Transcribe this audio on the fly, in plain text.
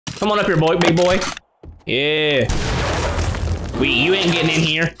Come on up here, boy, big boy. Yeah. You ain't getting in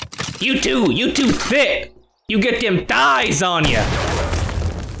here. You too thick. You get them thighs on you.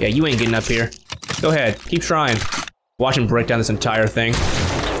 Yeah, you ain't getting up here. Go ahead, keep trying. Watch him break down this entire thing.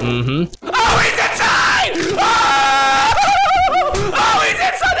 Mm-hmm. Oh, he's inside! Oh! Oh, he's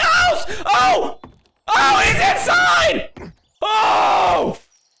inside the house! Oh! Oh, he's inside! Oh!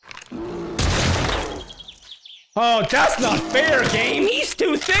 Oh, that's not fair, game. He's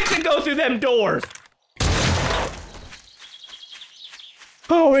too thick to go through them doors.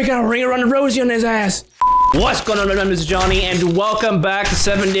 Oh, we got a ring around the Rosie on his ass. What's going on? My name is Johnny, and welcome back to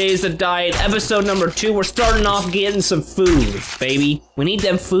 7 Days to Diet, episode number 2. We're starting off getting some food, baby. We need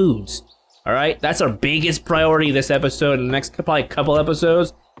them foods. All right, that's our biggest priority this episode. In the next probably couple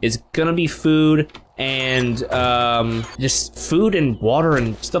episodes is gonna be food and just food and water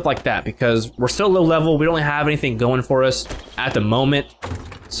and stuff like that, because we're still low level. We don't really have anything going for us at the moment.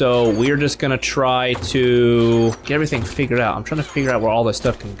 So we're just gonna try to get everything figured out. I'm trying to figure out where all this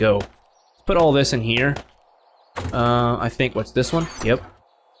stuff can go. Let's put all this in here. I think, what's this one? Yep.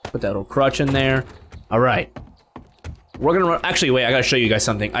 Put that little crutch in there. All right. We're gonna actually, wait, I gotta show you guys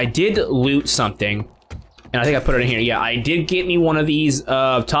something. I did loot something, and I think I put it in here. Yeah, I did get me one of these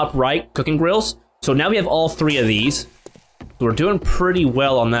top right cooking grills. So now we have all 3 of these. So we're doing pretty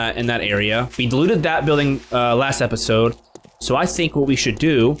well on that in that area. We looted that building last episode. So I think what we should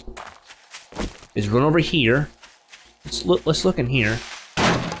do is run over here. Let's look in here.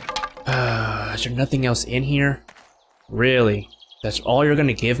 Is there nothing else in here? Really? That's all you're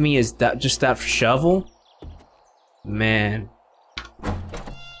gonna give me, is that just that shovel? Man.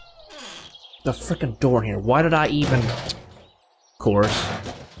 The freaking door in here. Why did I even... Of course.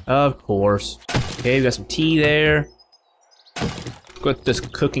 Of course. Okay, we got some tea there. Got this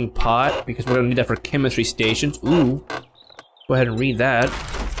cooking pot, because we're gonna need that for chemistry stations. Ooh. Go ahead and read that.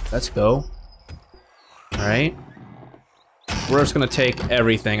 Let's go. Alright. We're just gonna take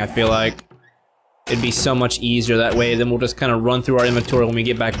everything, I feel like. It'd be so much easier that way, then we'll just kind of run through our inventory when we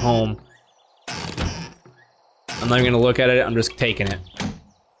get back home. I'm not even gonna look at it, I'm just taking it.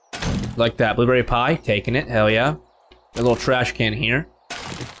 Like that. Blueberry pie, taking it, hell yeah. A little trash can here.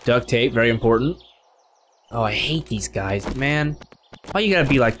 Duct tape, very important. Oh, I hate these guys, man. Why you gotta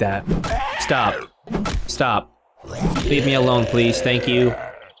be like that? Stop. Stop. Leave me alone, please, thank you.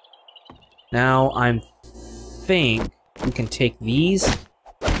 Now, I think we can take these.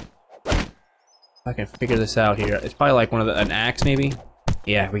 If I can figure this out here. It's probably like an axe, maybe?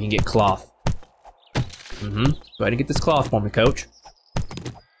 Yeah, we can get cloth. Mm-hmm. Go ahead and get this cloth for me, coach.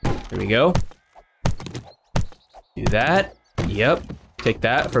 Here we go. Do that. Yep. Take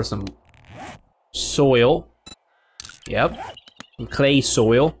that for some soil. Yep. Some clay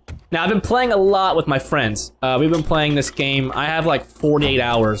soil. Now, I've been playing a lot with my friends. We've been playing this game. I have like 48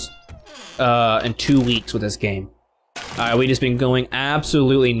 hours in 2 weeks with this game. We've just been going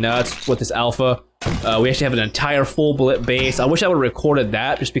absolutely nuts with this alpha. We actually have an entire full bullet base. I wish I would have recorded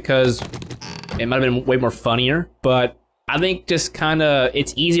that just because it might have been way more funnier. But I think just kind of,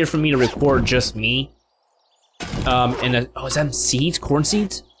 it's easier for me to record just me. Oh, is that seeds? Corn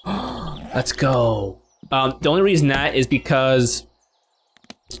seeds? Let's go. The only reason that is because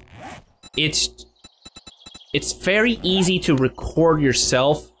it's very easy to record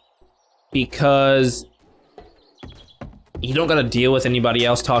yourself because you don't gotta deal with anybody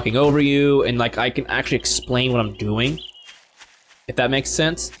else talking over you, and like I can actually explain what I'm doing, if that makes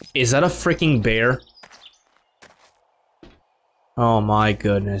sense. Is that a freaking bear? Oh my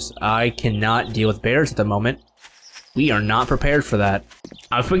goodness, I cannot deal with bears at the moment. We are not prepared for that.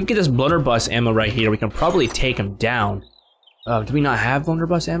 If we can get this blunderbuss ammo right here, we can probably take him down. Do we not have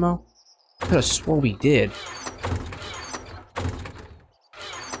blunderbuss ammo? I could have swore we did.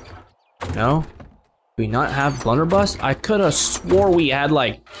 No? Do we not have blunderbuss? I could have swore we had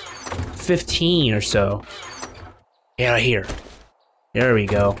like 15 or so. Yeah, right here. There we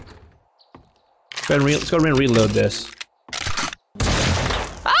go. Let's go ahead and reload this.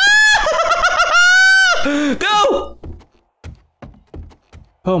 Go!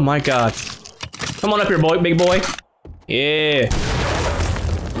 Oh my god. Come on up here, boy, big boy. Yeah.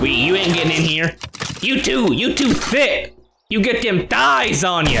 You ain't getting in here. You too thick. You get them thighs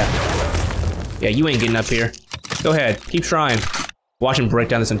on you. Yeah, you ain't getting up here. Go ahead, keep trying. Watch him break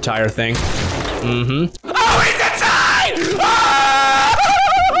down this entire thing. Mm-hmm. Oh, he's inside! Oh!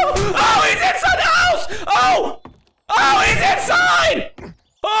 Oh, he's inside the house! Oh! Oh, he's inside!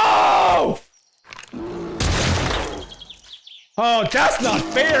 Oh! Oh, that's not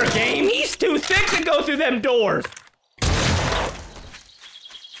fair, game. He's too thick to go through them doors.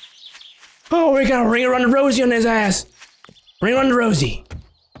 Oh, we got a ring around the Rosie on his ass. Ring around the Rosie.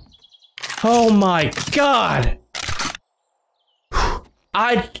 Oh my god!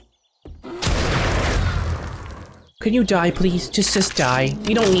 Can you die, please? Just die.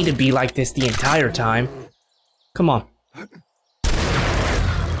 You don't need to be like this the entire time. Come on.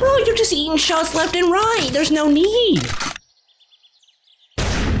 Bro, you're just eating shots left and right. There's no need.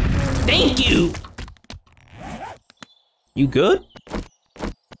 Thank you! You good?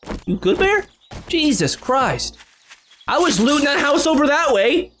 You good, Bear? Jesus Christ. I was looting that house over that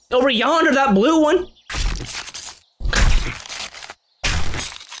way. Over yonder, that blue one.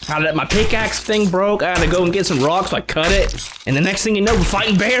 My pickaxe thing broke. I had to go and get some rocks, so I cut it. And the next thing you know, we're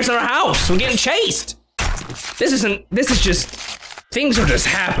fighting bears in our house. We're getting chased. This is just, things are just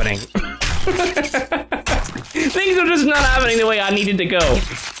happening. Things are just not happening the way I needed to go.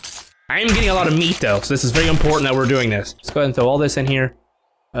 I am getting a lot of meat though, so this is very important that we're doing this. Let's go ahead and throw all this in here.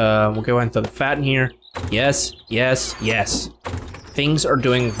 We'll go ahead and throw the fat in here. Yes, yes, yes. Things are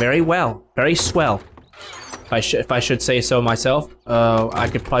doing very well, very swell. If I should say so myself, I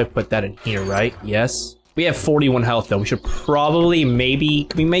could probably put that in here, right? Yes. We have 41 health though. We should probably maybe,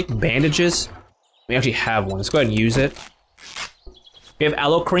 can we make bandages? We actually have one. Let's go ahead and use it. We have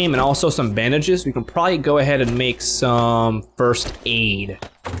aloe cream and also some bandages. We can probably go ahead and make some first aid.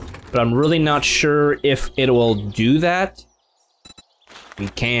 But I'm really not sure if it will do that. We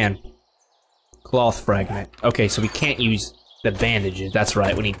can. Cloth fragment. Okay, so we can't use the bandages. That's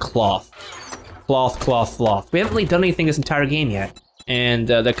right, we need cloth. Cloth, cloth, cloth. We haven't really done anything this entire game yet. And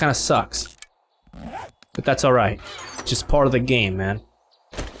that kind of sucks. But that's alright. It's just part of the game, man.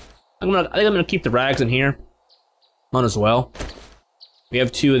 I think I'm gonna keep the rags in here. On as well. We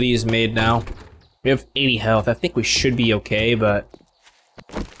have 2 of these made now. We have 80 health. I think we should be okay, but...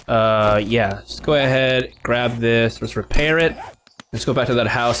 yeah. Let's go ahead, grab this, let's repair it. Let's go back to that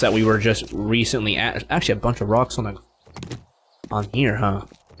house that we were just recently at. Actually, a bunch of rocks on here, huh?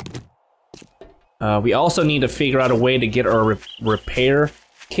 We also need to figure out a way to get our repair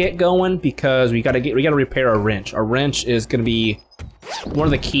kit going because we gotta repair our wrench. Our wrench is gonna be one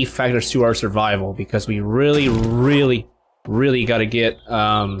of the key factors to our survival because we really gotta get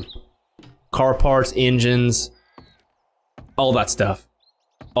car parts, engines, all that stuff.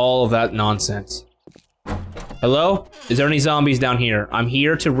 All of that nonsense. Hello? Is there any zombies down here? I'm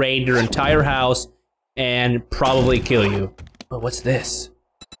here to raid your entire house and probably kill you. But what's this?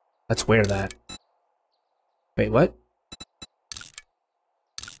 Let's wear that. Wait, what?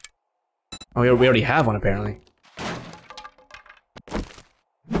 Oh, we already have one, apparently.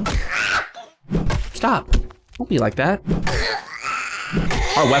 Stop. Don't be like that.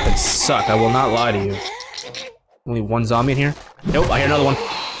 Our weapons suck, I will not lie to you. Only one zombie in here? Nope, I hear another one.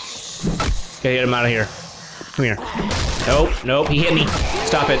 Okay, get him out of here. Come here. Nope, nope, he hit me.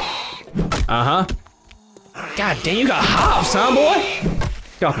 Stop it. Uh-huh. God damn, you got hops, huh, boy?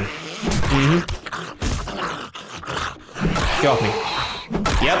 Get off me. Get off me.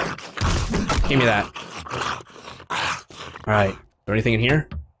 Yep. Give me that. Alright. Is there anything in here?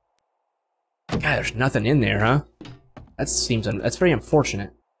 God, there's nothing in there, huh? That's very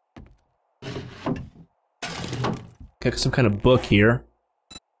unfortunate. Got some kind of book here.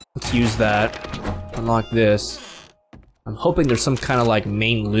 Let's use that. Unlock this. I'm hoping there's some kind of like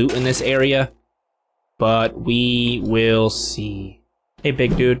main loot in this area. But we will see. Hey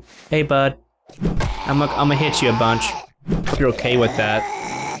big dude. Hey bud. I'm gonna hit you a bunch. Hope you're okay with that.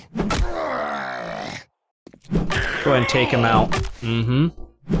 Go ahead and take him out.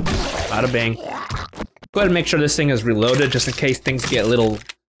 Bada bing. Go ahead and make sure this thing is reloaded just in case things get a little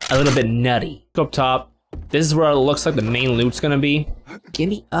bit nutty. Go up top. This is where it looks like the main loot's gonna be. Get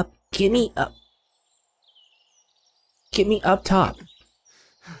me up. Get me up. Get me up top.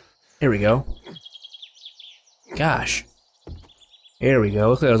 Here we go. Gosh. Here we go.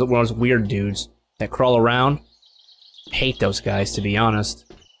 Look at those, one of those weird dudes that crawl around. Hate those guys, to be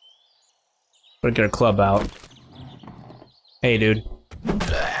honest. Better get our club out. Hey, dude.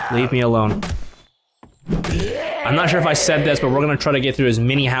 Leave me alone. I'm not sure if I said this, but we're gonna try to get through as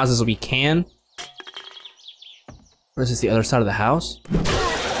many houses as we can. What is this, the other side of the house?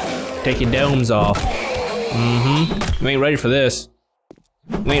 Take your domes off. You ain't ready for this.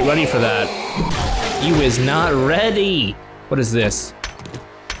 You ain't ready for that. You is not ready. What is this?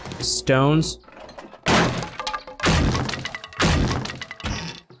 Stones?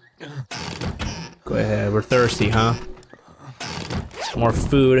 Go ahead, we're thirsty, huh? More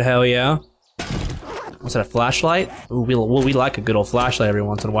food, hell yeah. What's that, a flashlight? Ooh, we like a good old flashlight every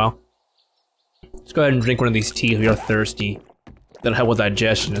once in a while. Let's go ahead and drink one of these teas, we are thirsty. That'll help with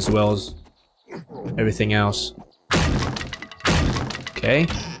digestion as well as everything else. Okay.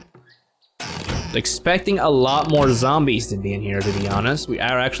 expecting a lot more zombies to be in here, to be honest. We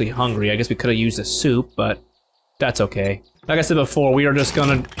are actually hungry. I guess we could have used a soup, but that's okay. Like I said before, we are just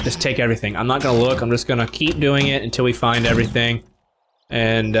gonna take everything. I'm not gonna look, I'm just gonna keep doing it until we find everything.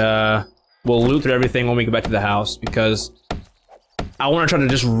 And, we'll loot through everything when we get back to the house, because I want to try to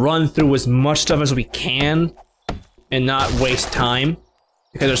just run through as much stuff as we can and not waste time,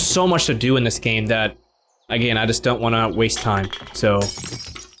 because there's so much to do in this game that, again, I just don't want to waste time. So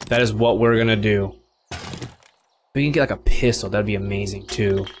that is what we're gonna do. We can get like a pistol, that'd be amazing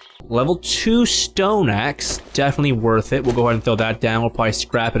too. Level 2 stone axe, definitely worth it. We'll go ahead and throw that down. We'll probably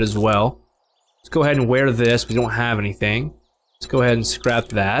scrap it as well. Let's go ahead and wear this. We don't have anything. Let's go ahead and scrap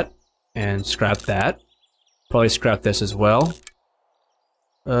that. And scrap that. Probably scrap this as well.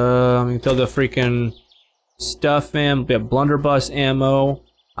 We can throw the freaking stuff in. We have blunderbuss ammo.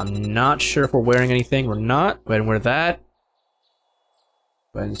 I'm not sure if we're wearing anything. We're not. Go ahead and wear that.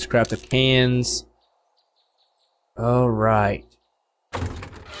 Go ahead and scrap the cans. Alright. I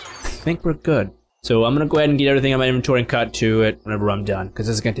think we're good. So I'm gonna go ahead and get everything in my inventory and cut to it whenever I'm done, because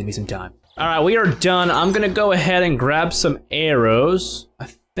this is gonna take me some time. Alright, we are done. I'm gonna go ahead and grab some arrows. I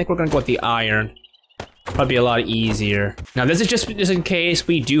think we're gonna go with the iron. Probably a lot easier. Now this is just in case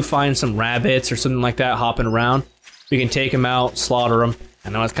we do find some rabbits or something like that hopping around. We can take them out, slaughter them. I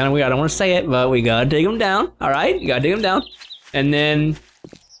know it's kind of weird, I don't want to say it, but we gotta dig them down. Alright, you gotta dig them down. And then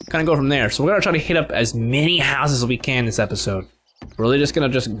kind of go from there. So we're gonna try to hit up as many houses as we can this episode. We're really just gonna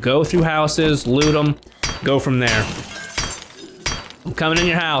go through houses, loot them, go from there. I'm coming in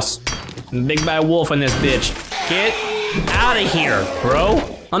your house. I'm a big bad wolf in this bitch. Get out of here, bro.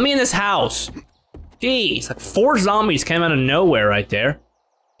 Let me in this house. Jeez, like 4 zombies came out of nowhere right there.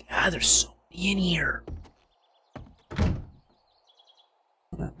 God, there's so many in here.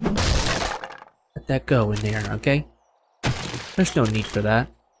 Let that go in there, okay? There's no need for that.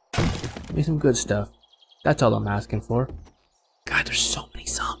 Give me some good stuff. That's all I'm asking for. God, there's so many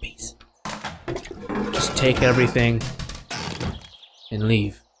zombies. Just take everything and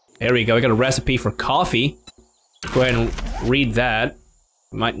leave. There we go, we got a recipe for coffee. Go ahead and read that.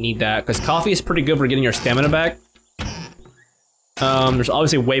 We might need that, because coffee is pretty good for getting your stamina back. There's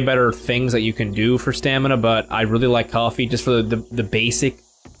obviously way better things that you can do for stamina, but I really like coffee just for the basic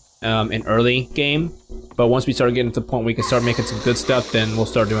in early game. But once we start getting to the point where we can start making some good stuff, then we'll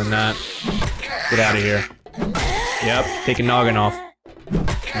start doing that. Get out of here. Yep, take a noggin off.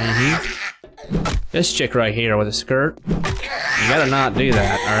 This chick right here with a skirt, you gotta not do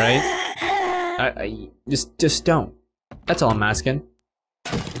that, alright? Just don't. That's all I'm asking.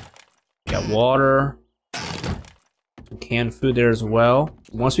 Got water. Some canned food there as well.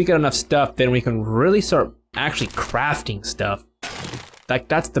 Once we get enough stuff, then we can really start actually crafting stuff. Like,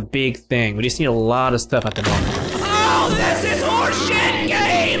 that's the big thing. We just need a lot of stuff at the moment. Oh, this is horseshit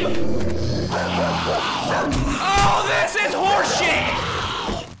game! Oh, this is horseshit!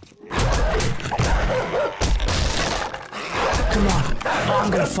 Come on. Oh,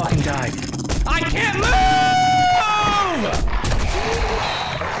 I'm gonna fucking die. I can't move!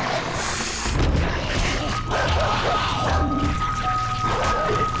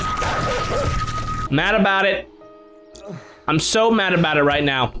 Mad about it. I'm so mad about it right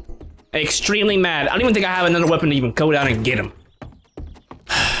now. Extremely mad. I don't even think I have another weapon to even go down and get him.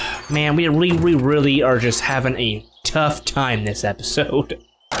 Man, we really are just having a tough time this episode.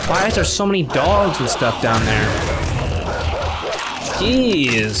 Why is there so many dogs and stuff down there?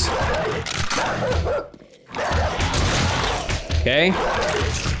 Jeez. Okay.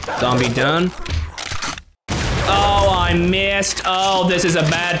 Zombie done. Oh, I missed. Oh, this is a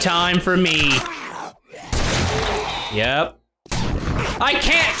bad time for me. Yep. I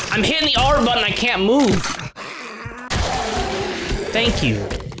can't! I'm hitting the R button, I can't move! Thank you.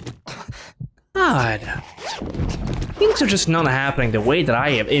 God. Things are just not happening the way that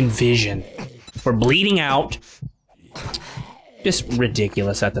I have envisioned. We're bleeding out. Just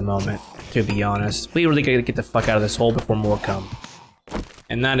ridiculous at the moment, to be honest. We really gotta get the fuck out of this hole before more come.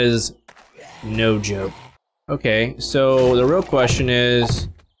 And that is no joke. Okay, so the real question is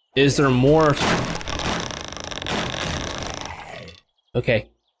there more? Okay.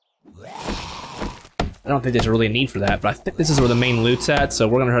 I don't think there's really a need for that, but I think this is where the main loot's at, so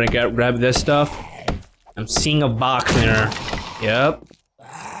we're gonna try to grab this stuff. I'm seeing a box there. Yep.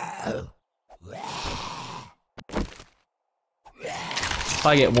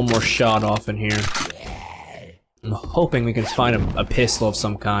 Probably get one more shot off in here. I'm hoping we can find a pistol of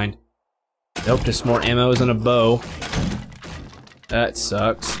some kind. Nope, just more ammos and a bow. That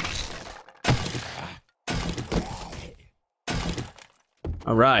sucks.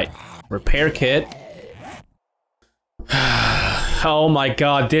 Alright, repair kit. Oh my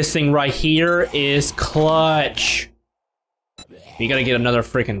god, this thing right here is clutch. You gotta get another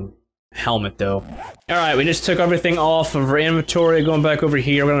freaking helmet though. Alright, we just took everything off of our inventory, going back over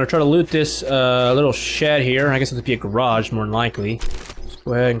here. We're gonna try to loot this little shed here. I guess it'll be a garage, more than likely. Let's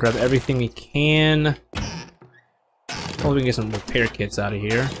go ahead and grab everything we can. Hopefully we can get some repair kits out of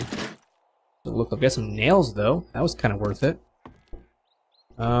here. Look, I've got some nails though. That was kind of worth it.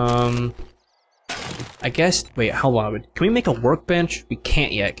 I guess, wait, hold on. Can we make a workbench? We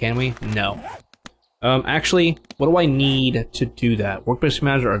can't yet, can we? No. Actually, what do I need to do that? Workbench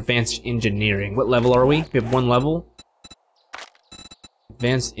manager or advanced engineering? What level are we? We have 1 level.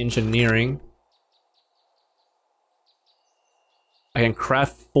 Advanced engineering. I can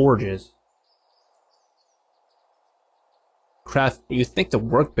craft forges. Craft, you think the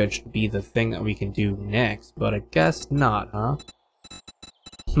workbench would be the thing that we can do next, but I guess not, huh?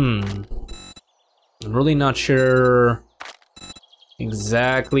 I'm really not sure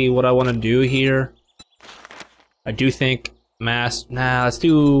exactly what I want to do here. I do think let's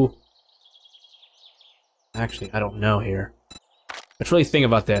do... Actually, I don't know here. Let's really think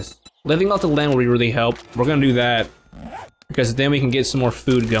about this. Living off the land will really help. We're gonna do that because then we can get some more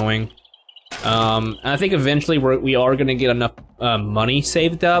food going. And I think eventually we are gonna get enough money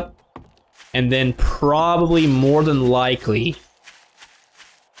saved up, and then probably more than likely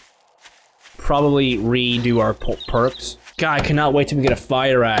redo our perks. God, I cannot wait till we get a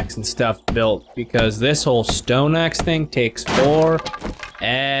fire axe and stuff built, because this whole stone axe thing takes forever.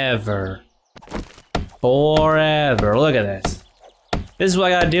 Forever. Look at this. This is what I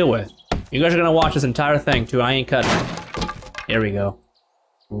gotta deal with. You guys are gonna watch this entire thing too. I ain't cutting it. There we go.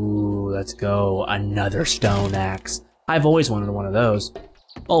 Ooh, let's go. Another stone axe. I've always wanted one of those.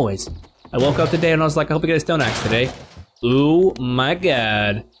 Always. I woke up today and I was like, I hope I get a stone axe today. Ooh my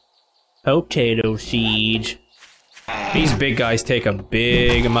god. Potato siege. These big guys take a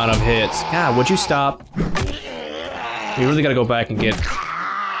big amount of hits. God, would you stop? We really gotta go back and get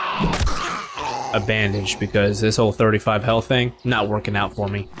a bandage, because this whole 35 health thing, not working out for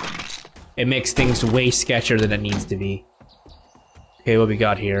me. It makes things way sketchier than it needs to be. Okay, what we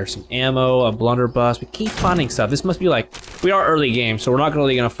got here? Some ammo, a blunderbuss. We keep finding stuff. This must be like... We are early game, so we're not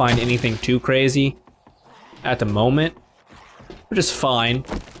really gonna find anything too crazy at the moment. Which is fine.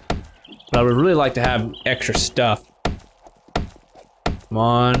 But I would really like to have extra stuff. Come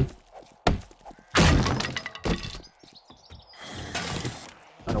on.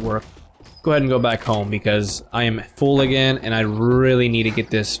 That'll work. Go ahead and go back home because I am full again and I really need to get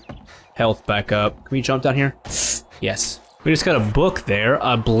this health back up. Can we jump down here? Yes. We just got a book there.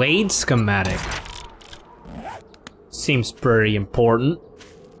 A blade schematic. Seems pretty important.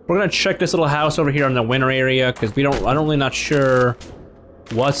 We're gonna check this little house over here in the winter area because I'm really not sure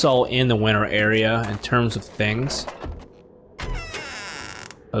what's all in the winter area in terms of things.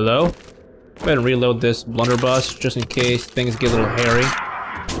 Hello? Go ahead and reload this blunderbuss just in case things get a little hairy.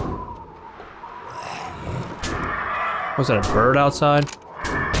 Was that a bird outside?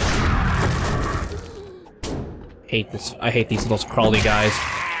 Hate this. I hate these little crawly guys.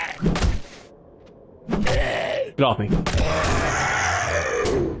 Get off me.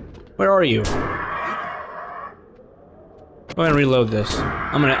 Where are you? Go ahead and reload this.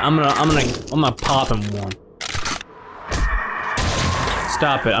 I'm gonna pop him one.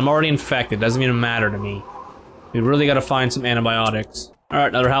 Stop it. I'm already infected. Doesn't even matter to me. We really gotta find some antibiotics. Alright,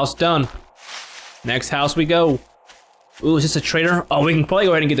 another house done. Next house we go. Ooh, is this a trader? Oh, we can probably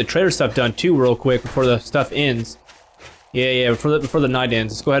go ahead and get the trader stuff done too real quick before the stuff ends. Yeah, before the night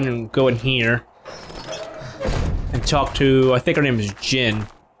ends. Let's go ahead and go in here. And talk to, I think her name is Jin.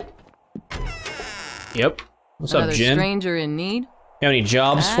 Yep. What's up, Jin? Stranger in need? You have any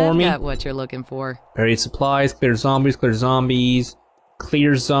jobs for me? I got what you're looking for. Buried supplies, clear zombies, clear zombies,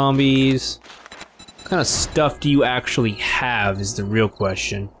 clear zombies. What kind of stuff do you actually have is the real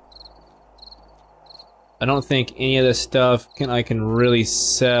question. I don't think any of this stuff I can really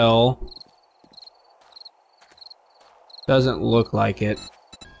sell. Doesn't look like it.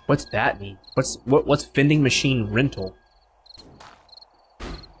 What's that mean? What's vending machine rental?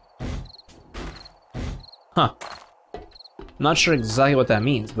 Huh. Not sure exactly what that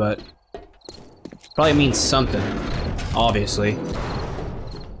means, but probably means something, obviously.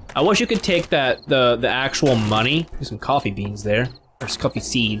 I wish you could take the actual money. There's some coffee beans there. There's coffee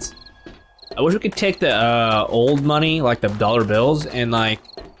seeds. I wish we could take the old money, like the dollar bills, and like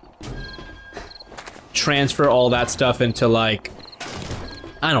transfer all that stuff into like,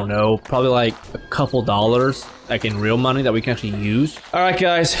 I don't know, probably like a couple dollars like in real money that we can actually use. All right,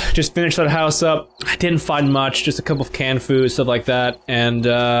 guys, just finished that house up. I didn't find much, just a couple of canned food, stuff like that. And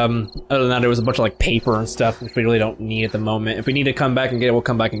other than that, there was a bunch of like paper and stuff, which we really don't need at the moment. If we need to come back and get it, we'll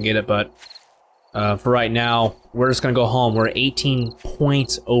come back and get it. But for right now, we're just gonna go home. We're 18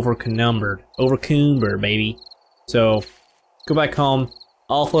 points overcumbered, baby. So go back home,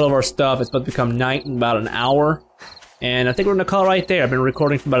 offload all of our stuff. It's about to become night in about an hour. And I think we're gonna call it right there. I've been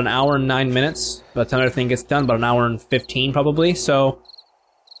recording for about an hour and 9 minutes. By the time everything gets done, about an hour and 15 probably. So,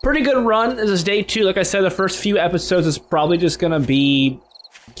 pretty good run. This is day 2. Like I said, the first few episodes is probably just gonna be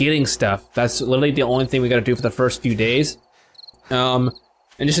getting stuff. That's literally the only thing we gotta do for the first few days. And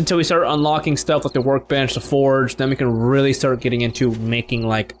just until we start unlocking stuff like the workbench, the forge, then we can really start getting into making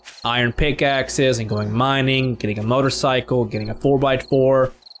like iron pickaxes and going mining, getting a motorcycle, getting a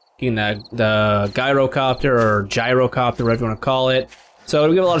 4x4. Getting the gyrocopter or gyrocopter, whatever you want to call it. So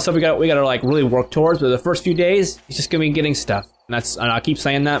we got a lot of stuff we gotta like really work towards. But the first few days, it's just gonna be getting stuff. And that's, I keep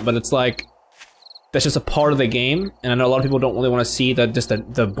saying that, but it's like that's just a part of the game. And I know a lot of people don't really want to see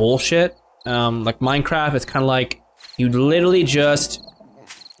the bullshit. Like Minecraft, it's kind of like you literally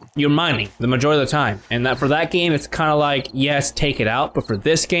you're mining the majority of the time. And that for that game, it's kind of like yes, take it out. But for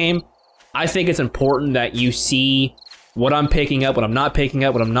this game, I think it's important that you see what I'm picking up, what I'm not picking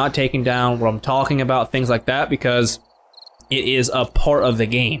up, what I'm not taking down, what I'm talking about, things like that, because it is a part of the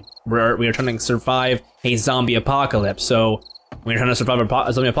game. We are trying to survive a zombie apocalypse. So when you're trying to survive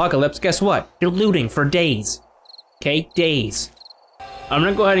a zombie apocalypse, guess what? You're looting for days. Okay, days. I'm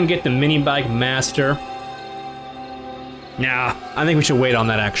gonna go ahead and get the mini bike master. Nah, I think we should wait on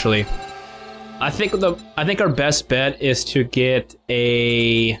that actually. I think our best bet is to get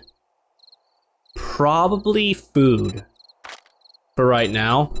a probably food for right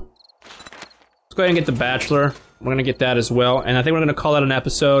now. Let's go ahead and get the bachelor. We're gonna get that as well, and I think we're gonna call that an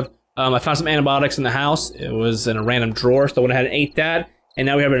episode. I found some antibiotics in the house. It was in a random drawer, so I went ahead and ate that. And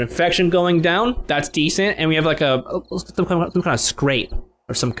now we have an infection going down. That's decent, and we have like let's get some kind of scrape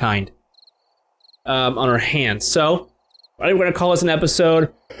or some kind on our hands. So I think we're gonna call this an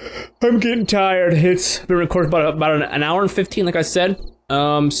episode. I'm getting tired. It's been recorded about an hour and 15, like I said.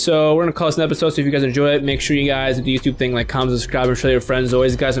 So we're gonna call this an episode, so if you guys enjoy it, make sure you guys do the YouTube thing, like, comment, subscribe, and share with your friends. As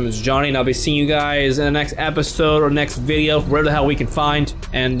always, guys, my name is Johnny, and I'll be seeing you guys in the next episode or next video, wherever the hell we can find,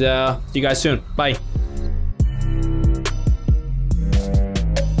 and see you guys soon. Bye.